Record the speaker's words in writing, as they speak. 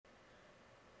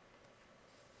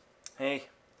Hey,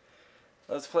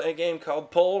 let's play a game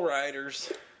called Pole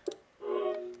Riders.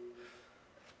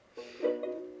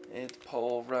 It's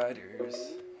Pole Riders.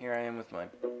 Here I am with my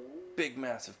big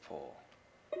massive pole.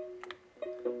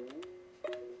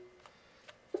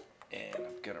 And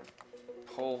I'm gonna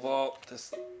pole vault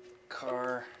this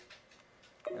car.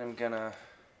 And I'm gonna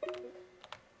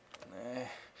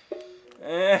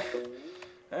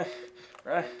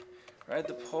ride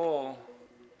the pole.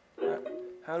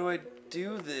 How do I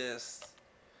do this?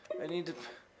 I need to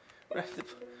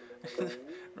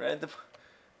ride the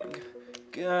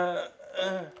Can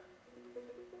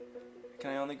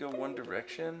I only go one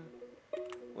direction?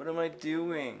 What am I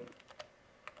doing?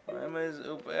 Why am I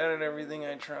so bad at everything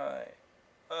I try?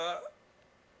 I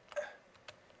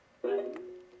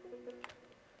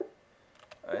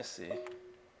see.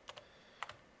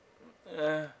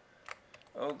 Oh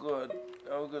good.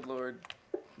 Oh good Lord.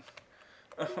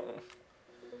 Oh.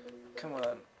 Come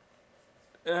on.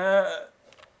 Yay.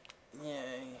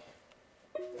 Yay.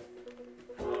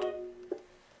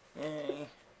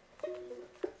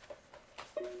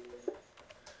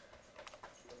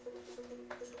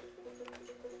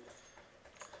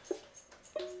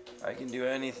 I can do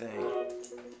anything.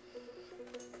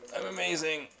 I'm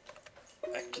amazing.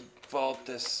 I can vault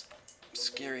this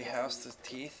scary house with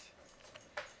teeth.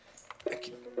 I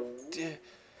can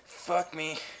fuck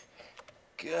me.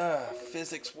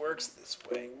 Physics works this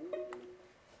way.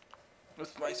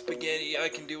 With my spaghetti, I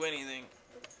can do anything.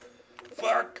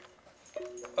 Fuck!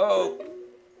 Oh,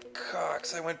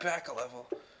 cocks, I went back a level.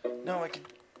 No, I can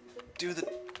do the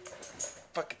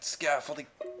fucking scaffolding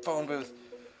phone booth.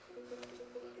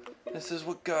 This is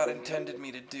what God intended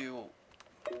me to do.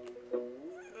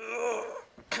 Ugh.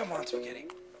 Come on, spaghetti.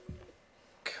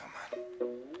 Come on.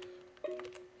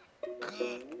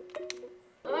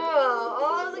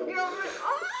 Oh, the girl.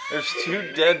 Oh. There's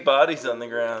 2 dead bodies on the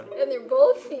ground. And they're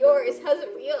both yours. How's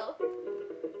it feel?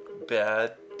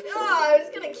 Bad. Oh, I was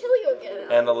gonna kill you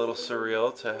again. And a little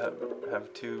surreal to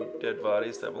have 2 dead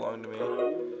bodies that belong to me.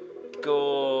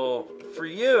 Goal for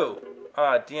you.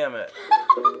 Ah, damn it.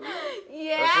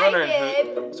 Yeah, I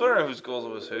did. I was wondering whose goal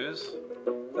was whose.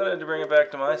 Thought I had to bring it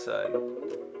back to my side.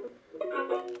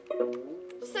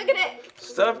 Suck at it.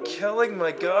 Stop killing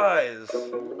my guys.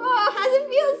 Oh, how's it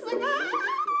feel? Suck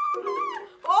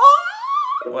Oh!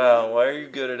 Wow, why are you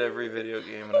good at every video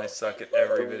game and I suck at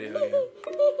every video game?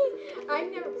 I've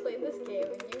never played this game,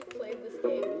 and you've played this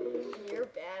game, and you're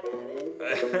bad at it.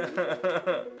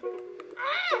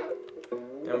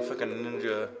 I'm a fucking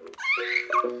ninja.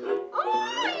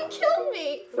 Oh, you killed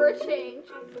me for a change.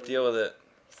 Deal with it.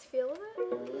 Just feel with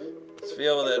it? Just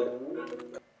feel with it.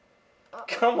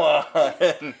 Come on.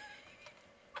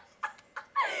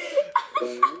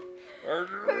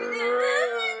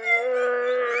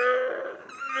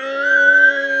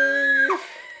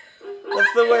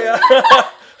 That's the way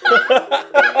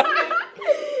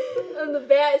I'm the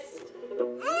best.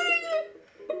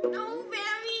 No,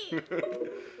 baby.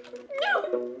 No.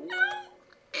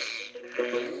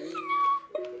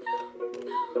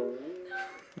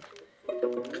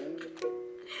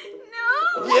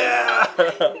 Yeah!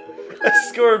 I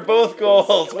scored both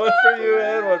goals. One for you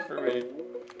and one for me.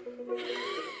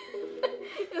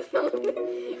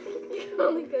 You're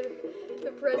only good at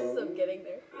the process of getting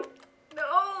there.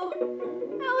 No!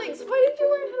 Alex, why did you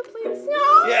learn how to play the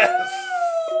snow? Yes!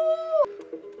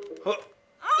 No.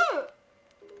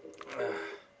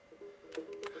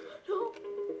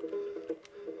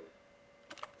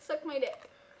 Suck my dick.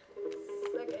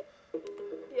 Suck it.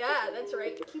 Yeah, that's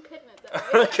right. Keep hitting it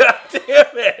that way. God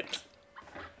damn it!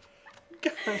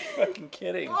 God, I'm fucking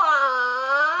kidding.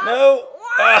 Aww. No!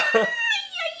 Yeah.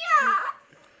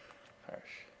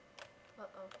 Harsh.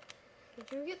 Uh-oh.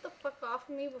 Did you get the fuck off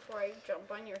of me before I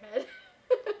jump on your head?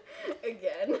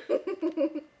 Again.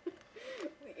 The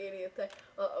idiot thing.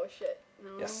 Uh-oh, shit.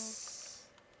 No. Yes.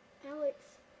 Alex,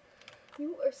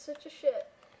 you are such a shit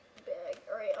bag.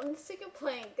 Alright, I'm sick of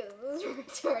playing because this is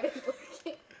retarded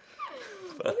looking.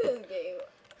 Look at this game.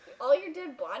 All your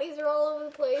dead bodies are all over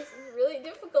the place. It's really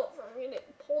difficult for me to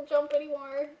pole jump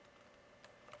anymore.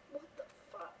 What the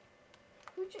fuck?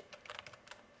 Who'd you...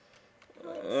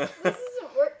 Alex, this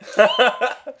isn't working.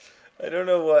 I don't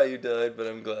know why you died, but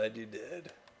I'm glad you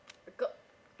did.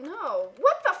 No.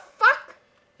 What the fuck?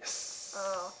 Yes.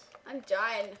 Oh, I'm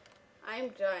done. I'm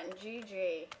done.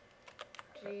 GG.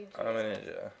 GG. I'm a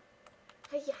ninja.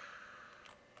 Hiya.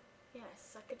 Yeah,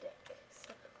 suck a dick.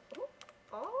 Suck.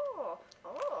 Oh.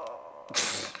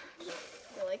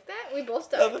 You like that? We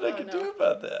both died. Nothing I can do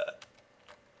about that.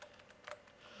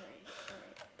 Alright.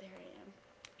 There I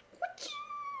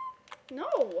am.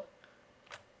 No.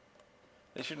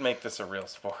 They should make this a real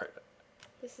sport.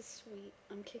 This is sweet.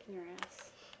 I'm kicking your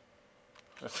ass.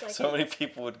 So many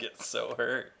people would get so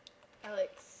hurt.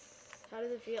 Alex, how does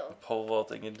it feel? Pole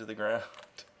vaulting into the ground.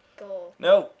 Go.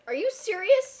 No. Are you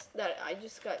serious? That I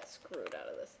just got screwed out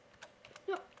of this.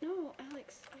 No,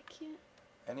 Alex, I can't.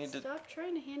 I need to. Stop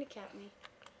trying to handicap me.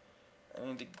 I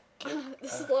need to get. The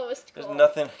slowest goal. There's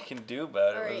nothing I can do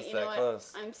about it All when right, it's you know that what?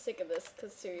 close. I'm sick of this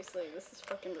because seriously, this is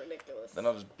fucking ridiculous. Then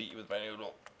I'll just beat you with my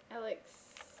noodle. Alex,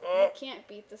 Oh. you can't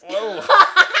beat this. Whoa.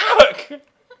 Fuck.